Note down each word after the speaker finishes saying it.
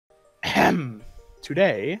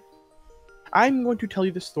Today, I'm going to tell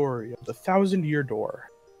you the story of the 1,000-Year Door.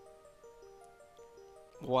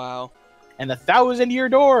 Wow. And the 1,000-Year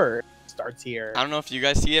Door starts here. I don't know if you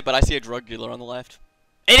guys see it, but I see a drug dealer on the left.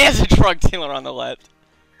 It is a drug dealer on the left.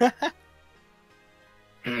 Finally,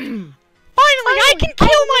 I can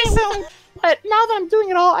kill myself! But now that I'm doing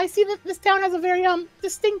it all, I see that this town has a very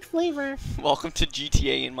distinct flavor. Welcome to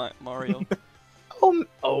GTA in Mario.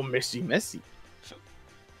 Oh, Missy.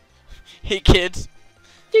 Hey kids,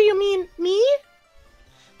 Do you mean me?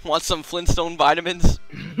 want some Flintstone vitamins?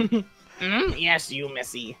 Yes, you,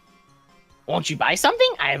 Missy. Won't you buy something?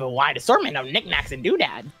 I have a wide assortment of knickknacks and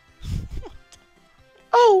doodads.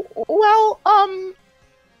 Oh, well,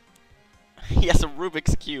 He has a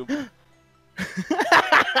Rubik's Cube.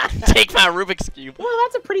 Take my Rubik's Cube. Well,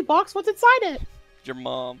 that's a pretty box. What's inside it? Your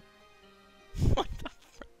mom. What the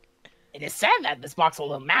frick? It is said that this box will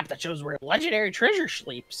hold a map that shows where legendary treasure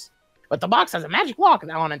sleeps. But the box has a magic lock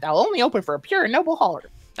on it that will only open for a pure and noble hauler.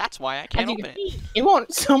 That's why I As can't you open can it. see, it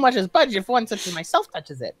won't so much as budge if one such as myself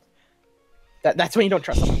touches it. That's when you don't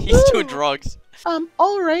trust them. He's doing drugs.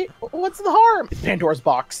 All right. What's the harm? It's Pandora's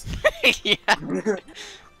box. Yeah.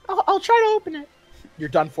 I'll try to open it. You're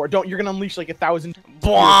done for. You're gonna unleash like 1,000.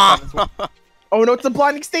 Blah. Oh no, it's a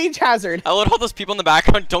blinding stage hazard. I love how those people in the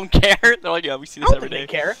background don't care. They're like, yeah, we see I this don't every think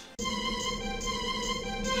day. they care.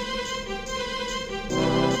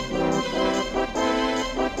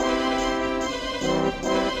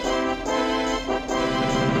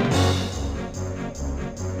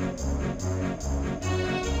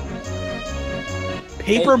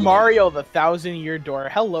 Paper Mario, the 1,000-Year Door.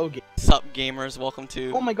 Hello, game. Sup, gamers? Welcome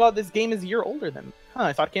to. Oh my god, this game is a year older than. Huh,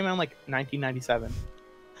 I thought it came out in like 1997.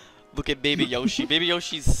 Look at Baby Yoshi. Baby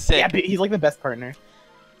Yoshi's sick. Yeah, but he's like the best partner.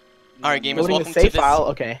 Alright, gamers, Loading welcome the to save this. file.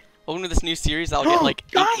 Okay. Welcome to this new series. I'll get like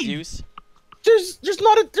 8 Guys! views. There's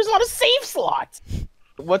not a save slot.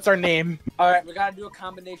 What's our name? Alright, we gotta do a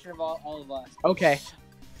combination of all of us. Okay.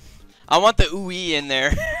 I want the ooey in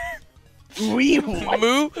there.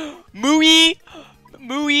 What?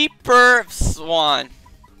 Mooey per swan.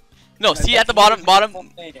 No, see at the bottom.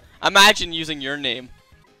 Imagine using your name.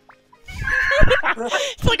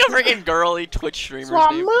 It's like a freaking girly Twitch streamer's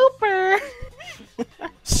Swamp name. Mooper.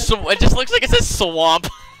 So it just looks like it says swamp.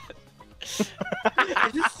 Is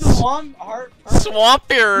this Swamp Heart?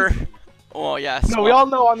 Swampier. Oh yeah. No, Swamp. we all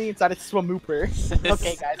know on the inside it's Swamooper.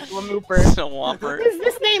 Okay, guys, Swamooper. Swamper. Is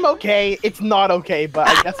this name okay? It's not okay, but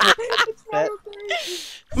I guess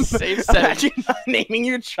we'll Save setting. Imagine naming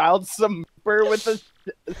your child Swamooper with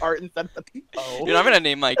a heart instead of the O. Dude, I'm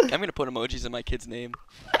gonna put emojis in my kid's name.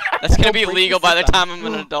 That's gonna be break legal the by the system. time I'm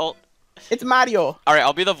an adult. It's Mario. Alright,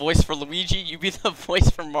 I'll be the voice for Luigi, you be the voice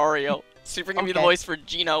for Mario. Super can be the Okay. voice for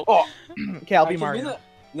Gino. Oh, okay, I'll I be can Mario.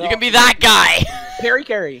 No, You can be that guy! Perry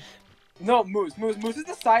Carey. No, Moose. Moose is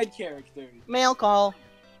the side character. Mail call.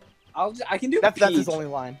 I can do That's Peach. his only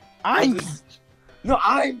line. I'm. No,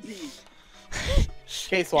 I'm Peach.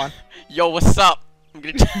 Okay, Swan. Yo, what's up? I'm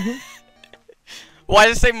gonna Why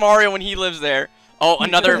does it say Mario when he lives there? Oh,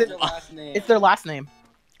 another Their last name. It's their last name.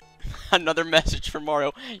 another message from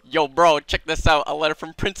Mario. Yo, bro, check this out. A letter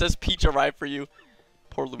from Princess Peach arrived for you.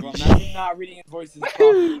 Poor Bro, Luigi. imagine not reading his voices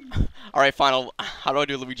properly. Alright, fine. How do I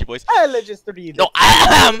do Luigi voice? Let's just read No, it.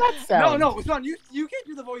 That No, sound. no, Swan, you can't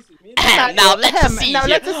do the voices. Me Ahem, now let's see now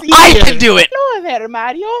here. let's see I here. can do it! Hello there,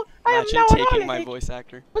 Mario. I am Imagine now on taking my holiday. voice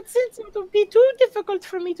actor. But since it would be too difficult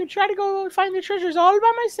for me to try to go find the treasures all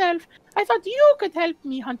by myself, I thought you could help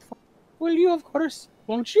me hunt for them. Will you, of course,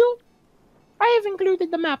 won't you? I have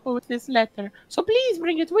included the map with this letter, so please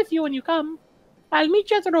bring it with you when you come. I'll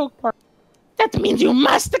meet you at Rogueport. That means you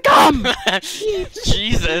must come!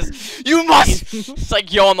 Jesus, you must. It's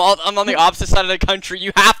like, yo, I'm on the opposite side of the country.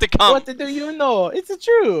 You have to come. What do you know? It's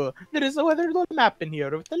true. There is a weathered map in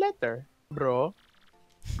here with the letter, bro.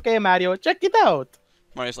 Okay, Mario, check it out.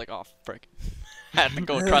 Mario's like, oh, frick. I have to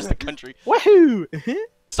go across the country. Woohoo!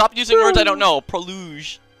 Stop using words I don't know.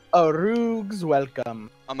 Preluge. Roogs,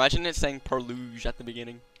 welcome. Imagine it saying preluge at the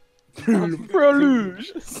beginning.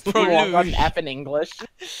 Preluge. Preluge. Got an F in English.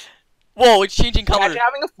 Whoa, it's changing color. Imagine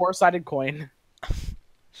having a four-sided coin.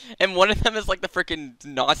 And one of them is like the freaking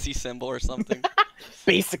Nazi symbol or something.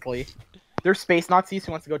 Basically. They're space Nazis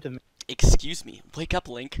who wants to go to the... Excuse me. Wake up,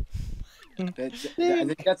 Link. I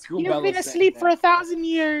think that's Goombella You've been saying asleep that. for 1,000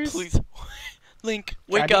 years. Please. Link,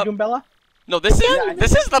 wake Can I up. be Goombella? No, this is Yeah,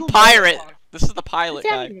 this is the Goombella. pirate. This is the pilot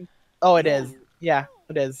Yeah. guy. Oh, it is. Yeah,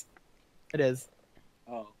 it is. It is.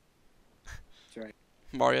 Oh. That's right.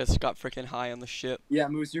 Mario's got freaking high on the ship. Yeah,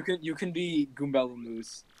 Moose, you can be Goombella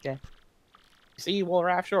Moose. See, we'll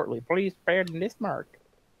arrive shortly. Please prepare in this mark.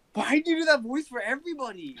 Why did you do that voice for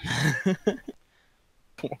everybody?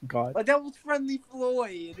 Oh God. Like that was Friendly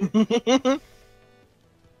Floyd.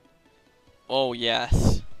 Oh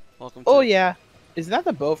yes. Welcome. To Oh yeah. Is that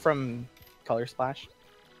the boat from Color Splash?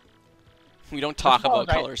 We don't talk about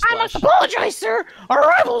Color I must Splash. apologize, sir. Our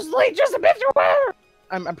arrival's late just a bit too early.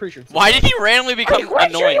 I'm pretty sure. Why did he randomly Are become you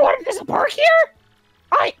quite sure annoying? you wanted to disembark here?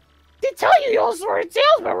 I did tell you all sorted sails,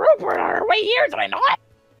 but Rupert on our way here, did I not?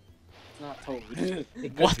 It's not Toad.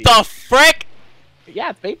 What the frick? Yeah,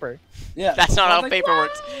 it's paper. Yeah. That's not I how was paper "Wow!"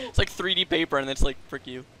 works. It's like 3D paper, and it's like frick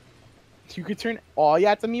you. You could turn. Oh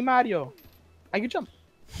yeah, it's a me Mario. I could jump.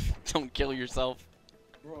 Don't kill yourself.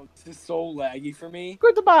 Bro, this is so laggy for me.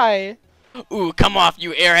 Goodbye. Ooh, come off,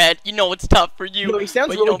 you airhead. You know it's tough for you, No, he sounds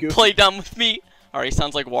but really you don't goofy. play dumb with me. Alright, he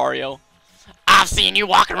sounds like Wario. I've seen you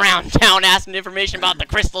walking around town asking information about the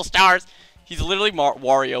crystal stars. He's literally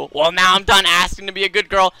Wario. Well, now I'm done asking to be a good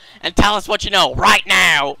girl, and tell us what you know right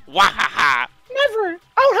now. Wahaha. Never.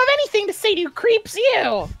 I don't have anything to say to you, creeps.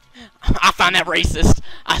 You. I found that racist.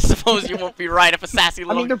 I suppose you won't be right if a sassy I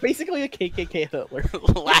little mean, they're basically a KKK Hitler.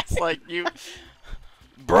 lass like you.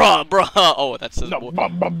 Bruh. Oh, that says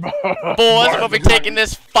boys, we'll be taking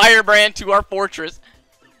this firebrand to our fortress.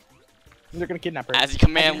 They're gonna kidnap her. As you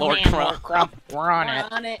command, Lord Crump. We're on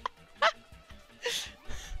it.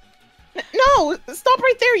 No, stop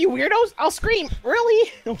right there, you weirdos! I'll scream.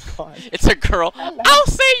 Really? Oh God. It's a girl. I'll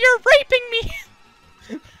say you're raping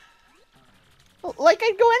me. Like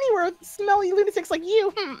I'd go anywhere with smelly lunatics like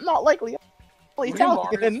you. Not likely. Look at Mario's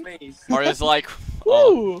Italian. face. Mario's like,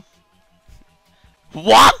 oh. Ooh.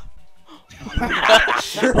 What?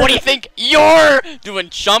 What do you think you're doing,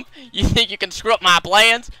 chump? You think you can screw up my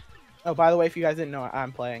plans? Oh, by the way, if you guys didn't know,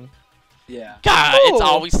 I'm playing. Yeah. God, it's Ooh.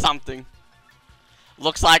 always something.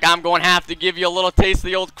 Looks like I'm going to have to give you a little taste of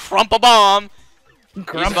the old crump-a-bomb.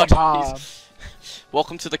 Grandpa.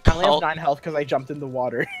 Welcome to the I only have cult. 9 health because I jumped in the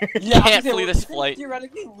water. Yeah, I Can't was flee gonna this say, flight.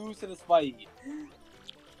 Theoretically lose in this fight.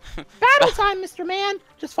 Battle time, Mr. Man.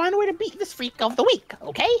 Just find a way to beat this freak of the week,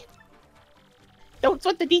 okay? Don't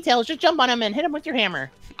sweat the details. Just jump on him and hit him with your hammer.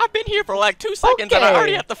 I've been here for like 2 seconds and I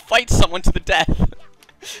already Okay. have to fight someone to the death.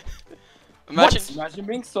 Imagine. Imagine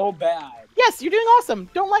being so bad. Yes, you're doing awesome.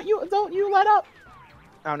 Don't you let up.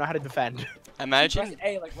 I don't know how to defend. Imagine. Press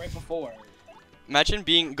A like right before. Imagine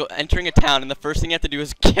entering a town and the first thing you have to do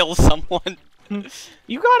is kill someone.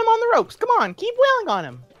 You got him on the ropes. Come on, keep wailing on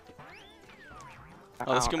him.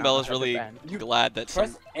 Oh, this I don't know Goombella how is to really defend. glad that some.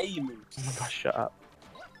 Press A moves. Oh my gosh, shut up.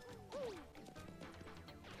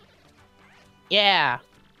 Yeah.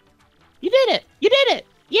 You did it. You did it.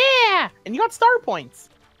 Yeah. And you got star points.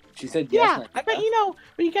 She said yes. Yeah. I bet you know,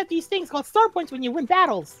 but you get these things called star points when you win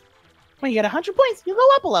battles. When you get 100 points, you go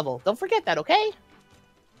up a level. Don't forget that, okay?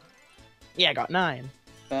 Yeah, I got 9.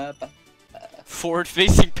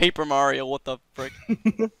 Forward-facing Paper Mario, what the frick?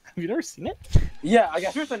 Have you never seen it? Yeah, I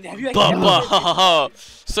got first one. Have you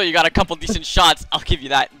So you got a couple decent shots, I'll give you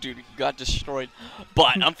that, dude. You got destroyed.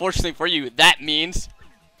 But unfortunately for you, that means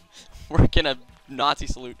we're gonna Nazi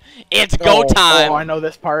salute. It's go time! Oh, I know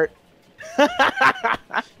this part.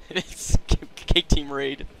 It's Cake Team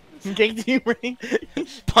Raid. Cake Team Ring.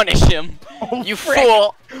 Punish him, Oh, you frick.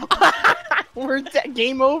 fool! We're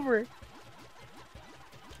game over.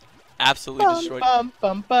 Absolutely destroyed.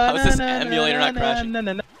 How is this emulator not crashing?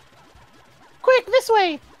 Quick, this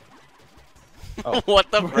way!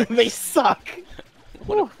 What the frick? They suck.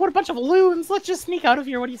 Ooh, what a bunch of loons. Let's just sneak out of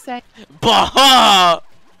here. What do you say? Baha!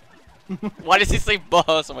 Why does he say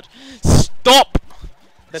baha so much? Stop!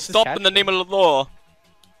 That's his Stop catch? in the name of the law.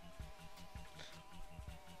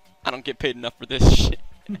 I don't get paid enough for this shit.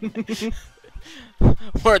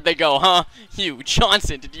 Where'd they go, huh? You,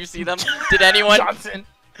 Johnson, did you see them? Did anyone? Johnson.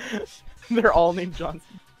 They're all named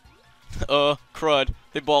Johnson. Crud.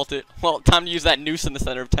 They bolted. Well, time to use that noose in the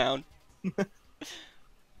center of town.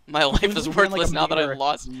 My life is Like worthless a now that mirror. I've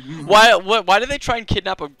lost. Why did they try and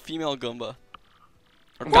kidnap a female Goomba?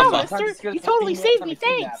 Or Wow, Goomba? mister, you totally saved me,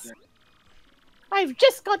 thanks. I've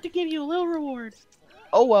just got to give you a little reward.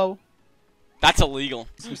 Oh, whoa. That's illegal.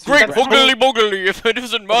 Great boogly boogly if it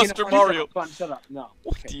isn't Master Mario. Shut up. No.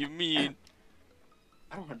 What Okay. do you mean?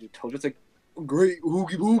 I don't want to do Toad. It's like great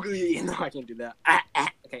oogie boogly. No, I can't do that.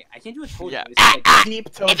 Okay, I can't do a Toad Yeah. voice. It's like,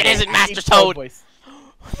 Deep Toad If it voice, isn't Master deep Toad. voice.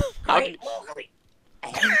 How great can- boogly.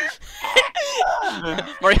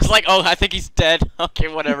 Mario's like, oh, I think he's dead. Okay,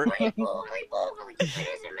 whatever. What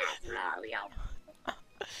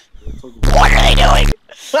What are they doing?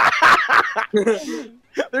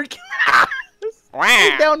 They're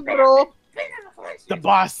Wow. down, bro. The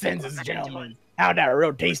boss sends his gentlemen. How'd that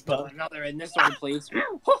real taste bud? Another in this one, please.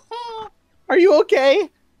 Are you okay?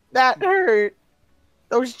 That hurt.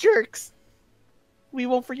 Those jerks. We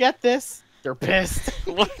won't forget this. They're pissed.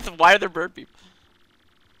 Why are there bird people?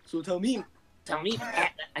 So tell me.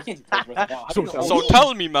 I can't do Toadsworth right now. So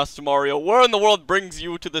tell me, Master Mario, where in the world brings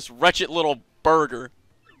you to this wretched little burger?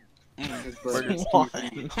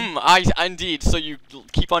 Indeed. So you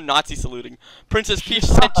keep on Nazi saluting. Princess Peach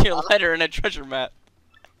sent you a letter and a treasure map,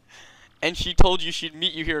 and she told you she'd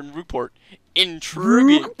meet you here in Rootport.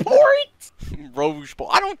 Intriguing. Rogeport.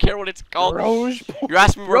 I don't care what it's called. Rogeport. You're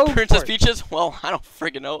asking me where Rogeport. Princess Peach is? Well, I don't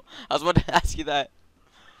friggin' know. I was about to ask you that.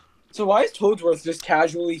 So why is Toadsworth just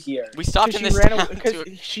casually here? We stopped in this town because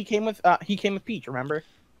he came with Peach. Remember?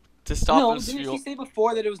 to stop No, his didn't fuel. she say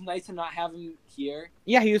before that it was nice to not have him here?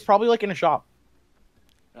 Yeah, he was probably like in a shop.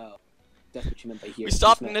 Oh, that's what you meant by here. We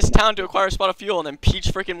stopped in this town to acquire a spot of fuel, and then Peach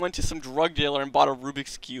freaking went to some drug dealer and bought a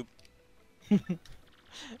Rubik's Cube.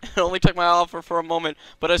 It only took my offer for a moment,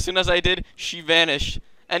 but as soon as I did, she vanished.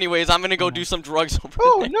 Anyways, I'm gonna go do some drugs over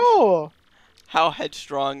there. No! How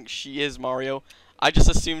headstrong she is, Mario. I just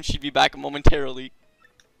assumed she'd be back momentarily.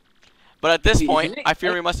 But at this point, I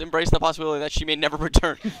fear we must embrace the possibility that she may never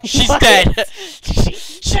return. She's dead!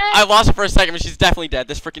 I lost her for a second, but she's definitely dead.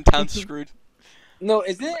 This freaking town's screwed. No,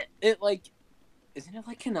 isn't it like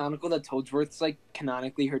canonical that Toadsworth's like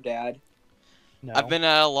canonically her dad? No. I've been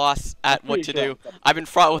at a loss at what to pretty do. sure. I've been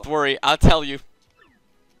fraught with worry, I'll tell you.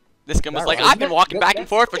 This guy was That like, right? I've been walking back and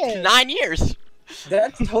forth for okay. 9 years.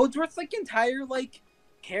 That's Toadsworth's like entire like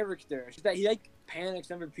character. It's just that he like panics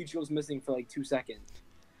whenever Peach goes missing for like 2 seconds.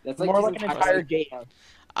 That's like More his like an entire game.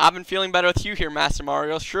 I've been feeling better with you here, Master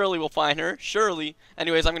Mario. Surely we'll find her. Surely.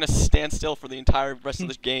 Anyways, I'm gonna stand still for the entire rest of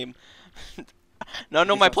this game. Now I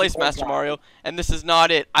know my place, Master Mario, and this is not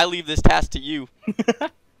it. I leave this task to you.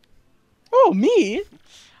 Oh, me?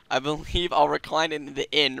 I believe I'll recline in the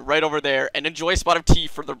inn right over there and enjoy a spot of tea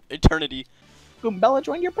for the eternity. Goombella,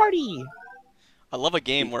 join your party. I love a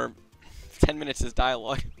game where 10 minutes is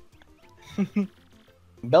dialogue.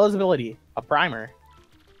 Bella's ability, a primer.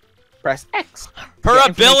 Press X. Her Get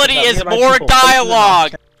ability information is about more nearby people.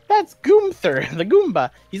 dialogue! That's Goomther, the Goomba.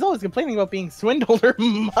 He's always complaining about being swindled or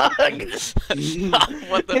mugged.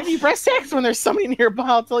 What If the? you press X when there's somebody nearby,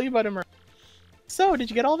 I'll tell you about him. So, did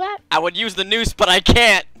you get all that? I would use the noose, but I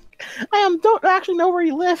can't. I don't actually know where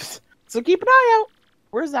he lives, so keep an eye out.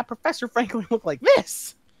 Where does that Professor Franklin look like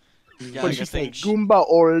this? Yeah, What I did she guess say? they- Goomba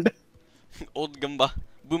old. Old Goomba.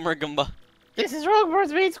 Boomer Goomba. This is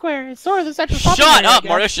Rogueport's main square. It's sort of the central Shut shopping area, I up! guess.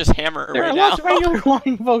 Mario's just hammer her There right are now. lots of regular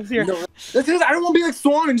walking folks here. No, that's because I don't want to be like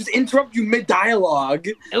Swan and just interrupt you mid dialogue.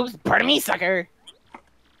 Oops, pardon me, sucker.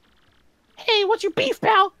 Hey, what's your beef,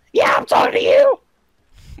 pal? Yeah, I'm talking to you.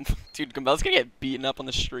 Dude, Goomba's gonna get beaten up on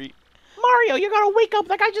the street. Mario, you gotta wake up.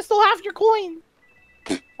 That guy just stole half your coin.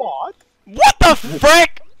 What? What the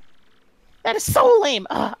frick? That is so lame.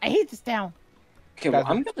 I hate this town. Okay, well,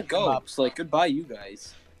 Guys, I'm gonna go. So like, goodbye, you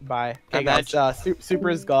guys. Bye. Okay, guys. Super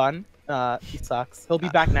is gone. He sucks. He'll be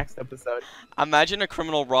back next episode. Imagine a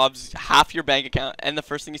criminal robs half your bank account, and the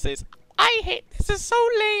first thing he says, "I hate this. Is so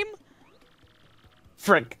lame."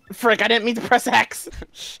 Frick, I didn't mean to press X.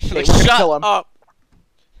 Like, we're gonna shut kill him. up.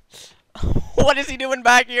 What is he doing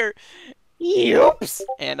back here? Oops.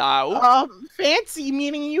 And I. Fancy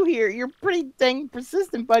meeting you here. You're pretty dang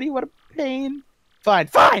persistent, buddy. What a pain.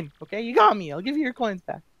 Fine. Okay, you got me. I'll give you your coins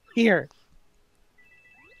back. Here.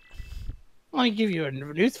 Let me give you a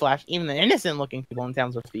newsflash. Even the innocent-looking people in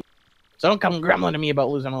town's worth feet. So don't come grumbling to me about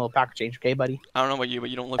losing a little pack of change, okay, buddy? I don't know about you, but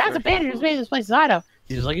you don't look That's very... a bad space. This place is hideout.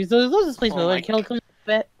 He's like, he's lose this place, Oh but my like, kill a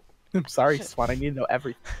bit. I'm sorry, Swan. I need to know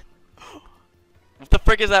everything. What the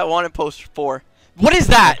frick is that wanted poster for? What is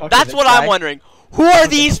that? Okay, That's this what guy. I'm wondering. Who are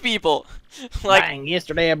these people? Like, Dang,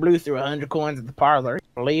 yesterday I blew through 100 coins at the parlor.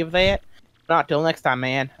 Believe that? Not till next time,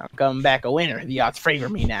 man. I'm coming back a winner. The odds favor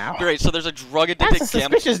me now. great, so there's a drug That's a addicted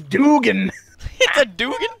gambler. suspicious Dugan. It's a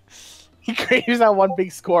Dugan? He craves that one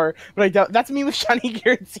big score, but I doubt that's me with Shiny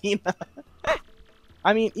Giratina.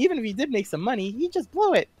 I mean, even if he did make some money, he just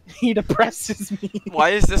blew it. He depresses me. Why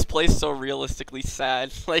is this place so realistically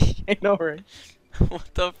sad? Like, I know, right?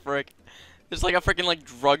 what the frick? There's like a freaking like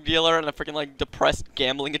drug dealer and a freaking like depressed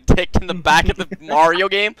gambling addict in the back of the Mario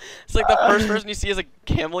game. It's like the first person you see is a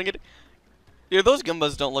gambling addict. Dude, those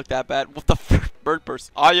Goombas don't look that bad. What the bird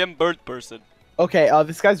person? I am bird person. Okay,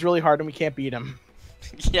 this guy's really hard and we can't beat him.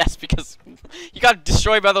 Yes, because you got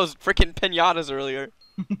destroyed by those freaking pinatas earlier.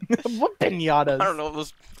 What pinatas? I don't know,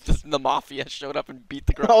 those just the mafia showed up and beat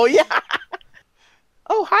the ground. Oh, yeah.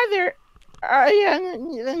 Oh, hi there.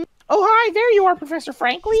 Yeah. Oh, hi, there you are, Professor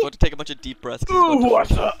Frankly. He's about to take a bunch of deep breaths. 'cause he's about to-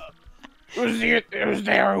 what's up? Who's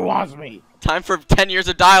there who wants me? Time for 10 years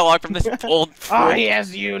of dialogue from this old Oh, frick.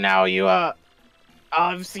 yes, you now, you,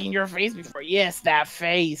 I've seen your face before. Yes, that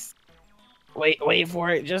face. Wait for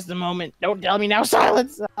it. Just a moment. Don't tell me now.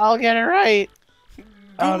 Silence. I'll get it right.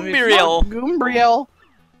 Goombriel. Goombriel.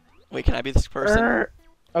 Wait, can I be this person?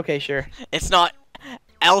 Okay, sure. It's not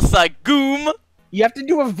Elsa Goom. You have to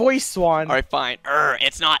do a voice, Swan. Alright, fine.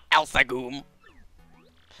 It's not Elsa Goom.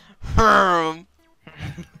 Herm.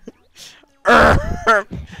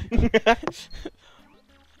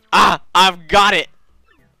 I've got it.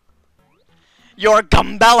 You're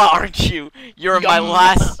Gumbella, aren't you? You're in my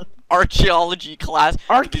last archaeology class.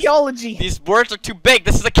 Archaeology. These words are too big.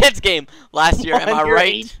 This is a kid's game. Last year, am I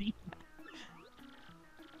right?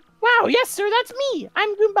 Wow, yes, sir, that's me.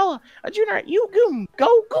 I'm Goombella. Junior, you Goom.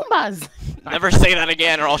 Go Goombas. Never say that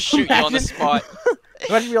again or I'll shoot you on the spot.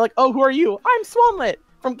 Imagine you're like, oh, who are you? I'm Swanlet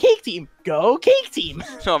from Cake Team. Go Cake Team.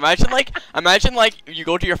 No, imagine like you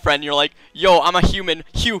go to your friend and you're like, yo, I'm a human.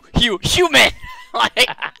 Human. Like,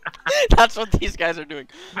 that's what these guys are doing.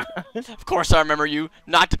 Of course I remember you.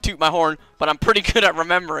 Not to toot my horn, but I'm pretty good at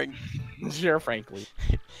remembering. Sure, frankly.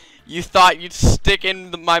 You thought you'd stick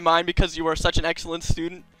in my mind because you were such an excellent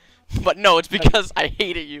student? But no, it's because I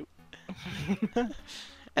hated you.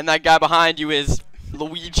 And that guy behind you is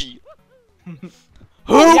Luigi. Who?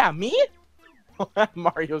 Yeah, me?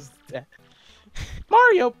 Mario's dead.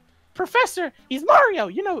 Mario! Professor! He's Mario!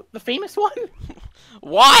 You know, the famous one?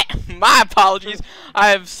 What? My apologies.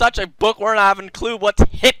 I have such a bookworm I haven't a clue what's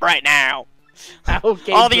hip right now.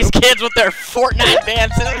 Okay, all these kids with their Fortnite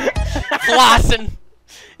dances, flossing.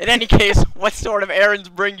 In any case, what sort of errands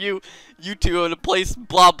bring you to a place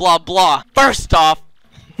blah blah blah? First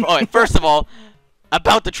of all,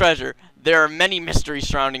 about the treasure, there are many mysteries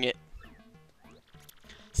surrounding it.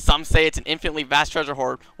 Some say it's an infinitely vast treasure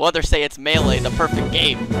hoard, while others say it's Melee, the perfect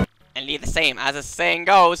game. And be the same, as the saying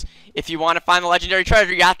goes, if you want to find the legendary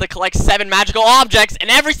treasure, you have to collect 7 magical objects in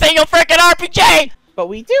every single frickin' RPG! But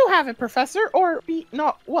we do have it, Professor, or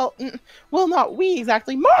not we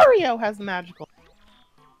exactly. Mario has the magical.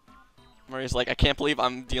 Mario's like, I can't believe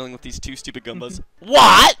I'm dealing with these 2 stupid Goombas.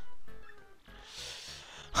 What?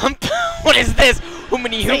 What is this?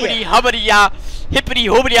 Hoomity hoopity hubbity ya, hippity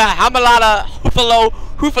hoopity ya, hamalada, hoofalo,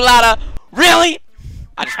 hoofalada. Really?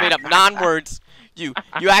 I just made up non-words. You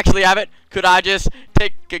actually have it? Could I just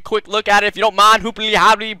take a quick look at it if you don't mind? Hoopity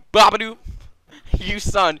hobbity bobbadoo. You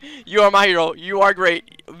son, you are my hero. You are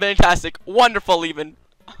great, fantastic, wonderful even.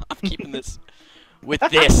 I'm keeping this. With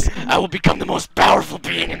this, I will become the most powerful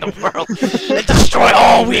being in the world and destroy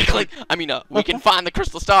all weaklings. We can find the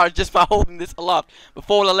crystal stars just by holding this aloft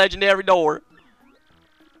before the legendary door.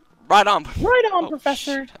 Right on. Right on,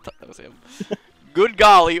 Professor. I thought that was him. Good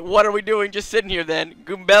golly, what are we doing just sitting here then?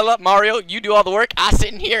 Goombella, Mario, you do all the work, I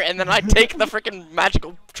sit in here, and then I take the freaking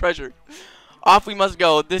magical treasure. Off we must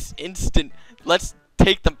go this instant. Let's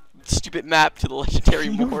take the stupid map to the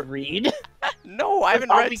legendary door. Read? No, I haven't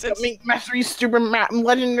read since. Mastery stupid map and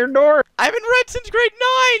legendary door. I haven't read since grade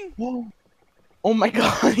 9. Whoa. Oh my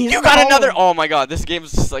god. You got another. Oh my god, this game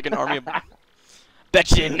is just like an army of.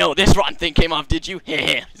 Bet you didn't know this rotten thing came off, did you?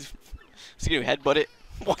 He's gonna headbutt it.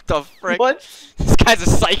 What the frick? What? This guy's a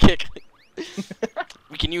psychic.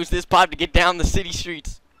 We can use this pod to get down the city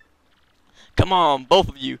streets. Come on, both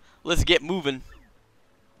of you. Let's get moving.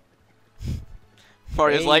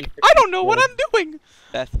 Mario's like, I don't know what I'm doing.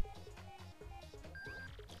 Beth.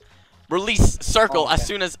 Release circle as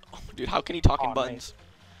soon as. Oh, dude, how can he talk in buttons? Nice.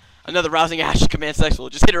 Another rousing ash command sexual.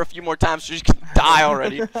 Just hit her a few more times so she can die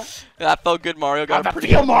already. That felt good, Mario. Got a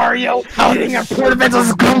pretty Mario. Hitting a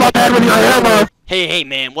portamento's Goomba head with your hammer. Hey,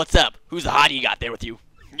 man, what's up? Who's the hottie you got there with you?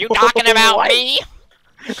 You talking about me?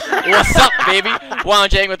 What's up, baby? Why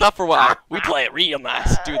don't you hang with us for a while? We play it real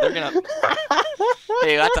nice. Dude, they're gonna...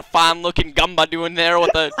 Hey, that's a fine-looking Gumba doing there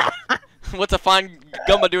with the... What's a fine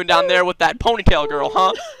Gumba doing down there with that ponytail girl,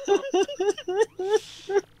 huh?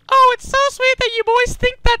 Oh, it's so sweet that you boys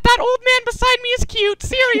think that old man beside me is cute.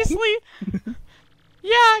 Seriously.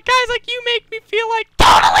 Yeah, guys like you make me feel like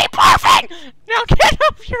totally perfect. Now get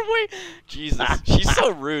up your way. Jesus, she's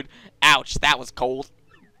so rude. Ouch, that was cold.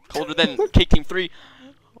 Colder than Cake Team 3.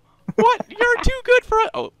 What? You're too good for us.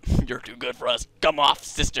 Oh, you're too good for us. Come off,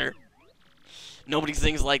 sister. Nobody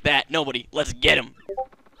sings like that. Nobody. Let's get him.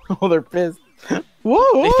 Oh, they're pissed.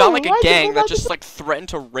 Whoa! They found like a gang that just like threatened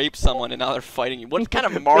to rape someone, and now they're fighting you. What kind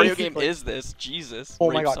of Mario game is this? Jesus! Oh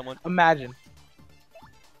rape my god! Someone. Imagine.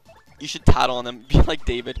 You should tattle on them. Be like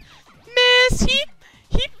David. Miss, he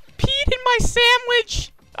peed in my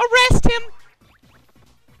sandwich. Arrest him.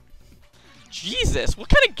 Jesus! What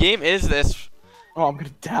kind of game is this? Oh, I'm gonna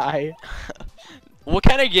die. What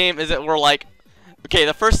kind of game is it where like? Okay,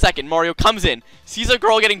 the first second Mario comes in, sees a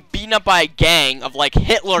girl getting beaten up by a gang of like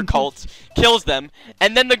Hitler cults, kills them,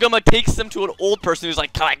 and then the Goomba takes them to an old person who's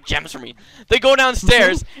like, collect gems for me. They go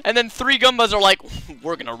downstairs, and then 3 Goombas are like,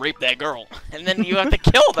 we're gonna rape that girl, and then you have to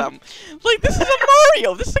kill them. Like, this is a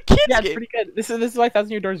Mario. This is a kid's Yeah, it's game. pretty good. This is why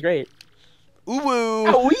Thousand Year Door is great.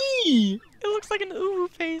 Ooh. Wee! It looks like an ooh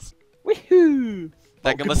face. Woohoo!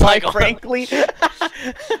 That Goomba's Goodbye, like, frankly.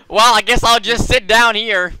 well, I guess I'll just sit down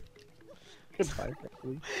here. Goodbye,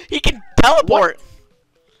 frankly. He can teleport.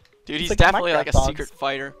 Dude, he's like definitely like a Minecraft dogs. secret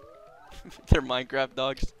fighter. They're Minecraft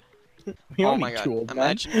dogs. We Oh don't my need God. 2 of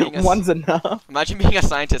Imagine them. being a- One's enough. Imagine being a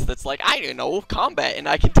scientist that's like, I don't know, combat, and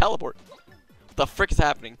I can teleport. What the frick is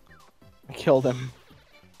happening? I killed him.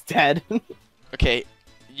 Dead. Okay,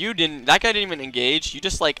 you didn't. That guy didn't even engage. You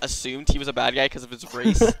just like assumed he was a bad guy because of his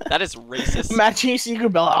race. That is racist. Imagine you see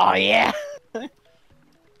Goomba. Oh yeah.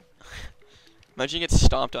 Imagine you get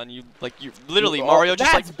stomped on. You like you literally Oh, Mario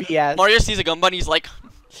just like that's BS. Mario sees a Goomba and he's like,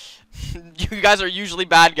 you guys are usually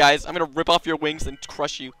bad guys. I'm gonna rip off your wings and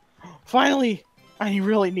crush you. Finally, I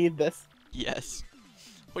really need this. Yes.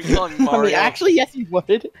 What are you calling I Mario? mean, actually, yes, you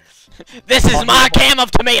would. This is my can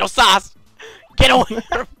of tomato sauce. Get away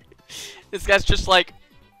from me. This guy's just like,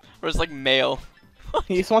 or it's like mayo.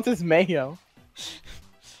 He just wants his mayo.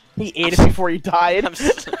 He ate it before he died.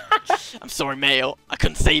 I'm sorry, mayo. I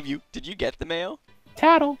couldn't save you. Did you get the mayo?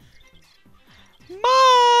 Tattle.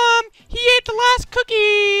 Mom, he ate the last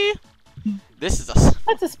cookie. This is a.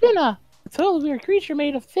 That's a spinner. A totally weird creature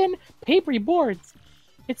made of thin, papery boards.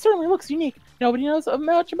 It certainly looks unique. Nobody knows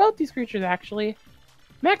much about these creatures, actually.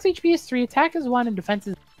 Max HP is 3, attack is 1, and defense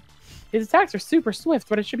is... His attacks are super swift,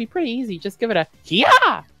 but it should be pretty easy. Just give it a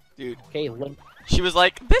yeah. Dude. Okay, Link. She was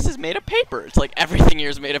like, this is made of paper. It's like, everything here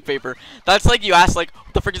is made of paper. That's like you ask, like,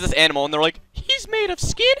 what the frick is this animal? And they're like, he's made of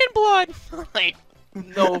skin and blood. Like,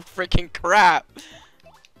 no freaking crap.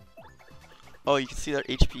 Oh, you can see their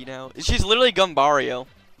HP now. She's literally Gumbario.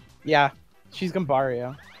 Yeah, she's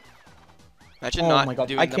Gumbario. Imagine Oh not my god,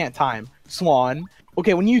 doing I the- can't time. Swan.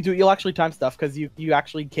 Okay, when you do it, you'll actually time stuff, because you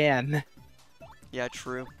actually can. Yeah,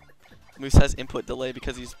 true. Moose has input delay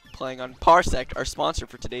because he's playing on Parsec, our sponsor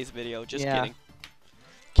for today's video. Just Yeah. kidding.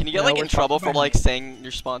 Can you get No, like we're in trouble talking for about like saying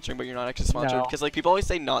you're sponsoring but you're not actually sponsored? No. Because like people always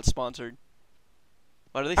say not sponsored.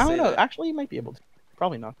 Why do they I say don't know. that? Actually, you might be able to.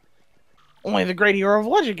 Probably not. Only the great hero of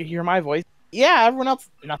legend can hear my voice. Yeah, everyone else.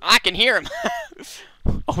 Not. I can hear him.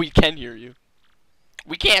 Oh, we can hear you.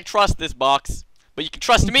 We can't trust this box, but you can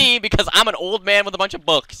trust me because I'm an old man with a bunch of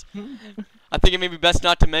books. I think it may be best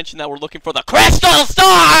not to mention that we're looking for the crystal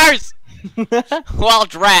stars. Well,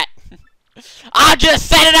 drat. I just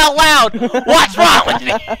said it out loud. What's wrong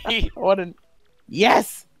with me? What an.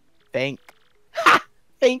 Yes. Thank. Ha!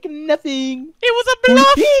 Thank nothing. It was a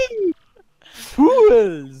bluff.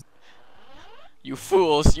 Fools. You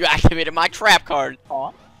fools! You activated my trap card.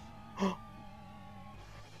 Aw.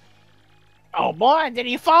 Oh boy, did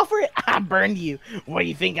you fall for it? I burned you. What do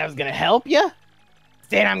you think I was gonna help you?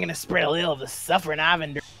 Instead, I'm gonna spread a little of the suffering I've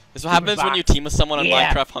endured. This is what happens when you team with someone on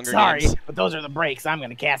Yeah, Minecraft Hunger sorry, Games. but those are the breaks. I'm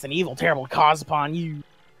gonna cast an evil, terrible cause upon you.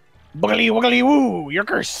 Boogly woogly woo, you're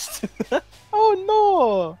cursed. Oh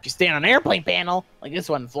no. If you stand on an airplane panel, like this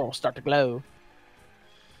one, the floor will start to glow.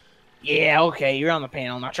 Yeah, okay, you're on the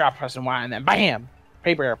panel. Now try pressing Y and then BAM!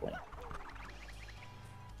 Paper airplane.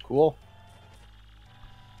 Cool.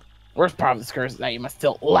 Worst part of this curse is that you must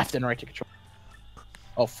tilt left and right to control.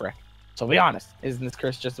 Oh frick. So be honest. Isn't this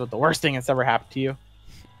curse just about the worst thing that's ever happened to you?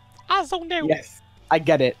 I zoned out. Yes. I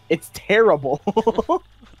get it. It's terrible. What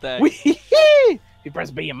the heck? Wee-hee! If you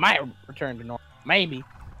press B, you might return to normal. Maybe.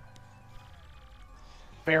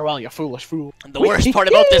 Farewell, you foolish fool. The worst part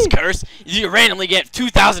about this curse is you randomly get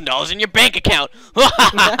 $2,000 in your bank account.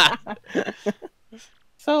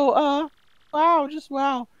 So, wow, just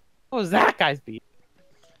wow. What was that guy's beat?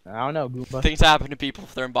 I don't know, Goomba. Things happen to people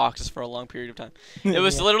if they're in boxes for a long period of time. It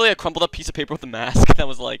was Yeah. literally a crumpled up piece of paper with a mask that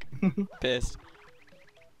was like pissed.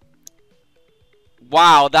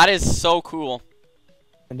 Wow, that is so cool.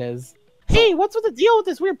 It is. Hey, what's with the deal with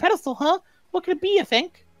this weird pedestal, huh? What could it be, you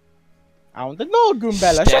think? I don't know,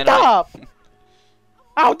 Goombella. Stand Shut up. up!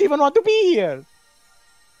 I don't even want to be here.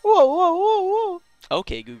 Whoa, whoa, whoa,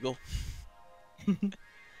 Okay, Google.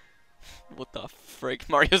 What the frick?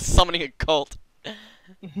 Mario's summoning a cult.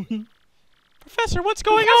 whoa. Professor, what's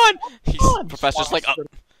going on? He's on, professor's like, Foster.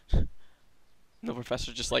 no,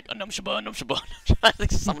 professor's just like, num shaba, num shaba, num shaba.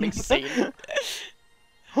 Like summoning Satan.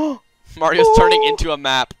 Mario's turning into a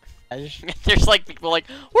map. There's like people like,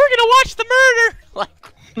 we're gonna watch the murder. Like,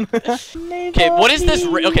 okay, what is this?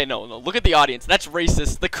 Okay, no, look at the audience. That's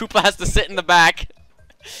racist. The Koopa has to sit in the back.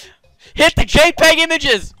 Hit the JPEG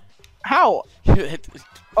images. How?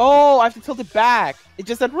 Oh, I have to tilt it back. It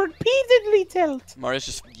just said repeatedly tilt. Mario's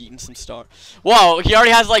just eating some stars. Whoa, he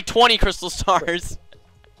already has like 20 crystal stars.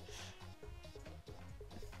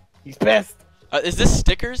 He's pissed. Is this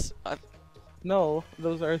stickers? No,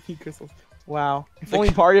 those are the crystals. Wow. If The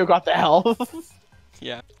only Mario got the health.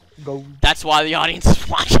 Yeah. Go. That's why the audience is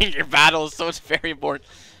watching your battles, so it's very important.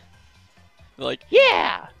 They're like,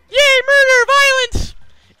 Yeah. yay, murder, violence!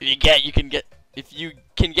 If you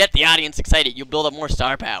can get the audience excited, you'll build up more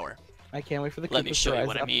star power. I can't wait for the Let kid me to show you rise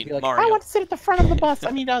what I up and mean, be like, Mario. I want to sit at the front of the bus.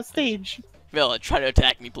 I mean, stage. Villa, try to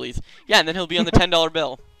attack me, please. Yeah, and then he'll be on the $10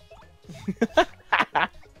 bill.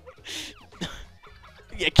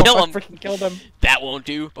 Yeah, kill I him. freaking killed him. That won't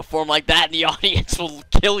do. Perform like that, and the audience will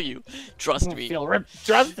kill you. Trust me. Feel ripped.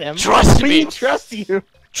 Trust him. Trust me. We trust you.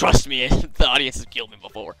 Trust me. The audience has killed me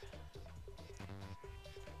before.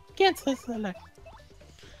 Cancel select.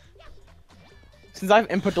 Since I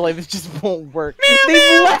have input delay, this just won't work. Meow, They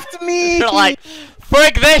meow. left me. They're like,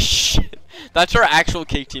 frick this shit. That's our actual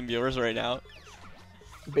Cake Team viewers right now.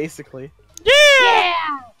 Basically. Yeah!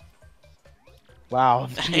 Wow.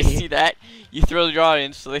 I see that. You thrilled your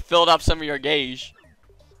audience, so they filled up some of your gauge.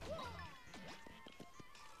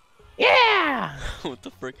 Yeah. What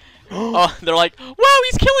the frick? Oh, they're like, wow,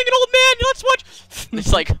 he's killing an old man. Let's watch.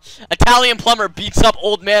 It's like Italian plumber beats up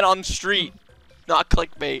old man on the street. Not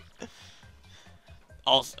clickbait.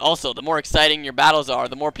 Also, the more exciting your battles are,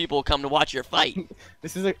 the more people will come to watch your fight.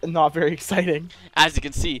 This is not very exciting. As you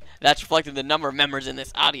can see, that's reflected in the number of members in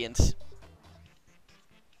this audience.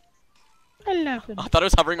 I love him. I thought it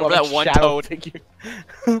was hovering over What a that one shadow toad. figure.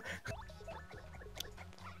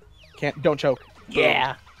 Don't choke.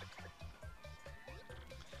 Yeah.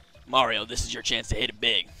 Mario, this is your chance to hit it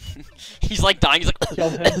big. He's like dying. He's Kill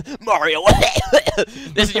like, him. Mario,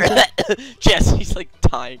 this is your chance. He's like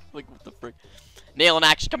dying. Like, what the frick? Nail an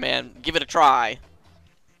action command. Give it a try.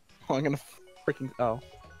 Oh, I'm gonna freaking. Oh.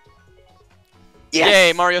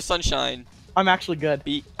 Yay, Mario Sunshine. I'm actually good.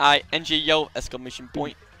 B-I-N-G-O! Exclamation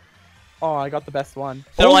point. Oh, I got the best one.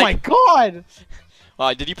 They're oh like- my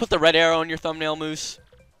god! Did you put the red arrow on your thumbnail, Moose?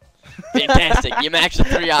 Fantastic. You matched the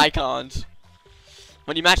 3 icons.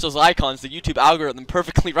 When you match those icons, the YouTube algorithm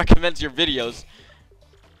perfectly recommends your videos.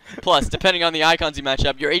 Plus, depending on the icons you match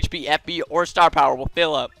up, your HP, FP, or star power will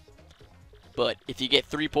fill up. But if you get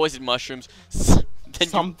 3 poison mushrooms, then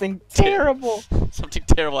Something terrible. something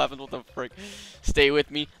terrible happens. What the frick? Stay with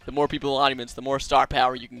me. The more people in the audience, the more star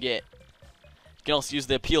power you can get. You can also use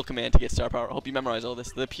the appeal command to get star power. I hope you memorize all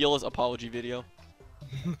this. The appeal is apology video.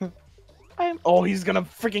 Oh, he's gonna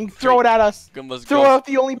freaking throw it at us. Gumbas Throw goes- out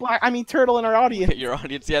the only turtle in our audience. your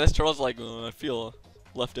audience. Yeah, this turtle's like, I feel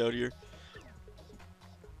left out here.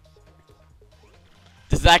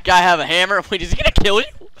 Does that guy have a hammer? Wait, is he gonna kill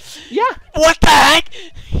you? Yeah. What the heck?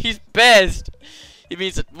 He's best. He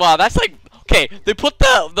means, wow, that's like, okay, they put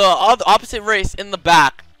the opposite race in the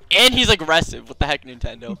back, and he's aggressive. What the heck,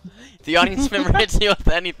 Nintendo? If the audience member hits you with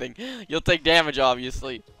anything, you'll take damage,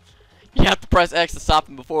 obviously. You have to press X to stop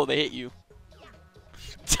them before they hit you.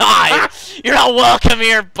 Die! You're not welcome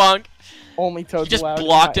here, punk! Only Toad's You just allowed in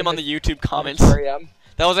blocked my- him on in the YouTube comments. auditorium.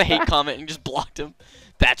 That was a hate comment, and you just blocked him.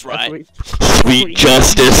 That's right. Sweet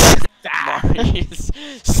justice. I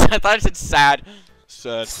thought it said sad.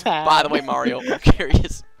 Sad. Sad. By the way, Mario, I'm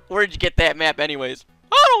curious. Where did you get that map, anyways?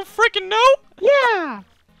 I don't freaking know. Yeah.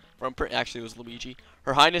 Actually, it was Luigi.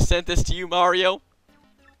 Her Highness sent this to you, Mario.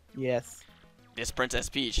 Yes. This Princess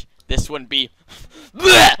Peach. This wouldn't be.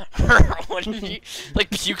 What did she like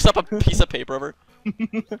pukes up a piece of paper over?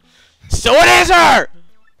 So it is her.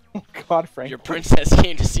 Oh God, Frank. Your princess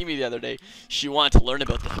came to see me the other day. She wanted to learn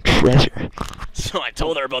about the treasure. So I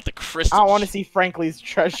told her about the crystal. I want to see Frankly's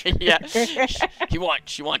treasure. Yeah. She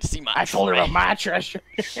wanted to see my I told her about my treasure.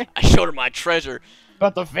 I showed her my treasure.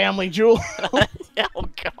 About the family jewel. Oh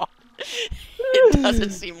god. It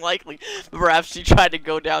doesn't seem likely. Perhaps she tried to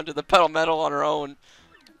go down to the pedal metal on her own.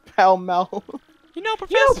 Pell mell. You know, You know,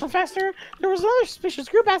 Professor. Professor, there was another suspicious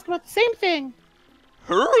group asking about the same thing.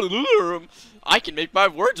 I can make my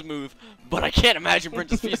words move, but I can't imagine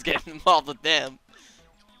Princess Peach getting involved with them.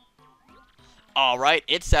 Alright,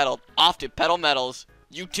 it's settled. Off to pedal metals.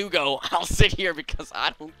 You two go. I'll sit here because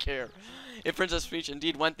I don't care. If Princess Peach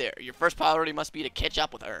indeed went there, your first priority must be to catch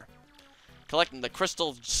up with her. Collecting the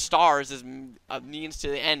crystal stars is a means to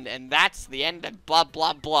the end, and that's the end of blah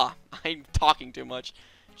blah blah. I'm talking too much.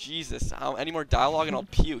 Jesus, any more dialogue and I'll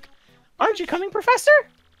puke. Aren't you coming, Professor?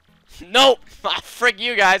 Nope! Frick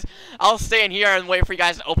you guys. I'll stay in here and wait for you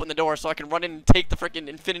guys to open the door so I can run in and take the frickin'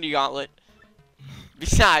 Infinity Gauntlet.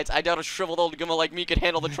 Besides, I doubt a shriveled old Goomba like me could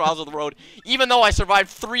handle the trials of the road, even though I survived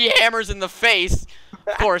 3 hammers in the face.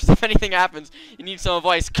 Of course, if anything happens, you need some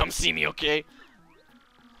advice, come see me, okay?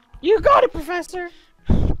 You got it, Professor.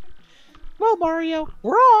 Well, Mario,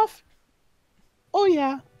 we're off. Oh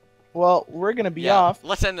yeah. Well, we're gonna be off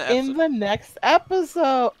Let's end the episode. in the next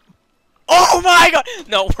episode. Oh my god!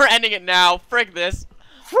 No, we're ending it now. Frick this.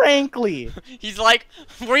 Frankly. He's like,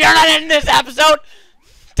 we are not ending this episode!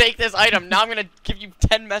 Take this item. Now I'm gonna give you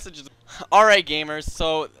 10 messages. Alright, gamers,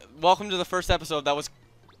 so welcome to the first episode. That was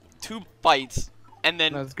 2 fights and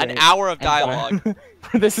then an hour of dialogue.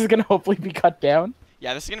 This is gonna hopefully be cut down.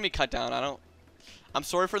 Yeah, this is gonna be cut down. I'm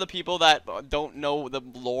sorry for the people that don't know the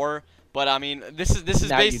lore, but I mean, this is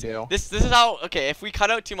Now you do. this is how. Okay, if we cut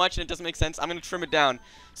out too much and it doesn't make sense, I'm gonna trim it down.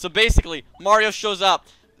 So basically, Mario shows up.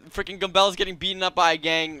 Freaking Gumbella's getting beaten up by a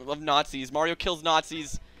gang of Nazis. Mario kills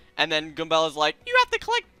Nazis, and then Gumbella's like, "You have to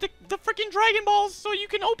collect the freaking Dragon Balls so you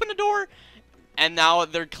can open the door." And now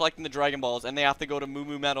they're collecting the Dragon Balls, and they have to go to Moo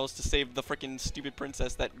Moo Meadows to save the freaking stupid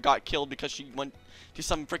princess that got killed because she went to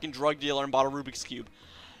some freaking drug dealer and bought a Rubik's Cube.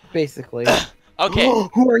 Basically. Okay.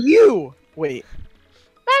 Who are you? Wait.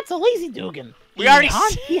 That's a lazy Dugan. We already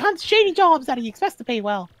He hunts shady jobs that he expects to pay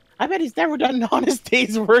well. I bet he's never done an honest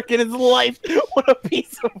day's work in his life. What a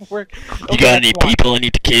piece of work. You got any people I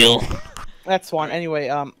need to kill? That's Swan. Anyway,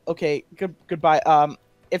 okay, goodbye.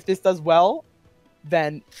 If this does well,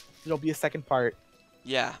 then there'll be a second part.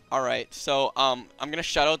 Yeah, alright. So, I'm gonna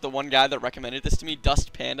shout out the one guy that recommended this to me,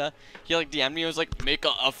 Dust Panda. He, like, DM'd me, he was like, make a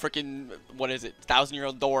freaking, what is it,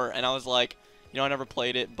 1,000-year-old door. And I was like, you know, I never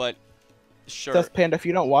played it, but sure. Dust Panda, if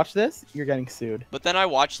you don't watch this, you're getting sued. But then I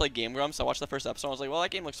watched, like, Game Grumps. I watched the first episode. I was like, well, that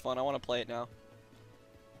game looks fun. I want to play it now.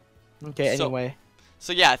 Okay, anyway.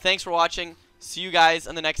 So, yeah, thanks for watching. See you guys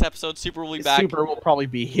in the next episode. Super will be back. Super will probably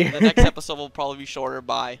be here. The next episode will probably be shorter.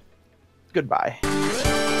 Bye. Goodbye.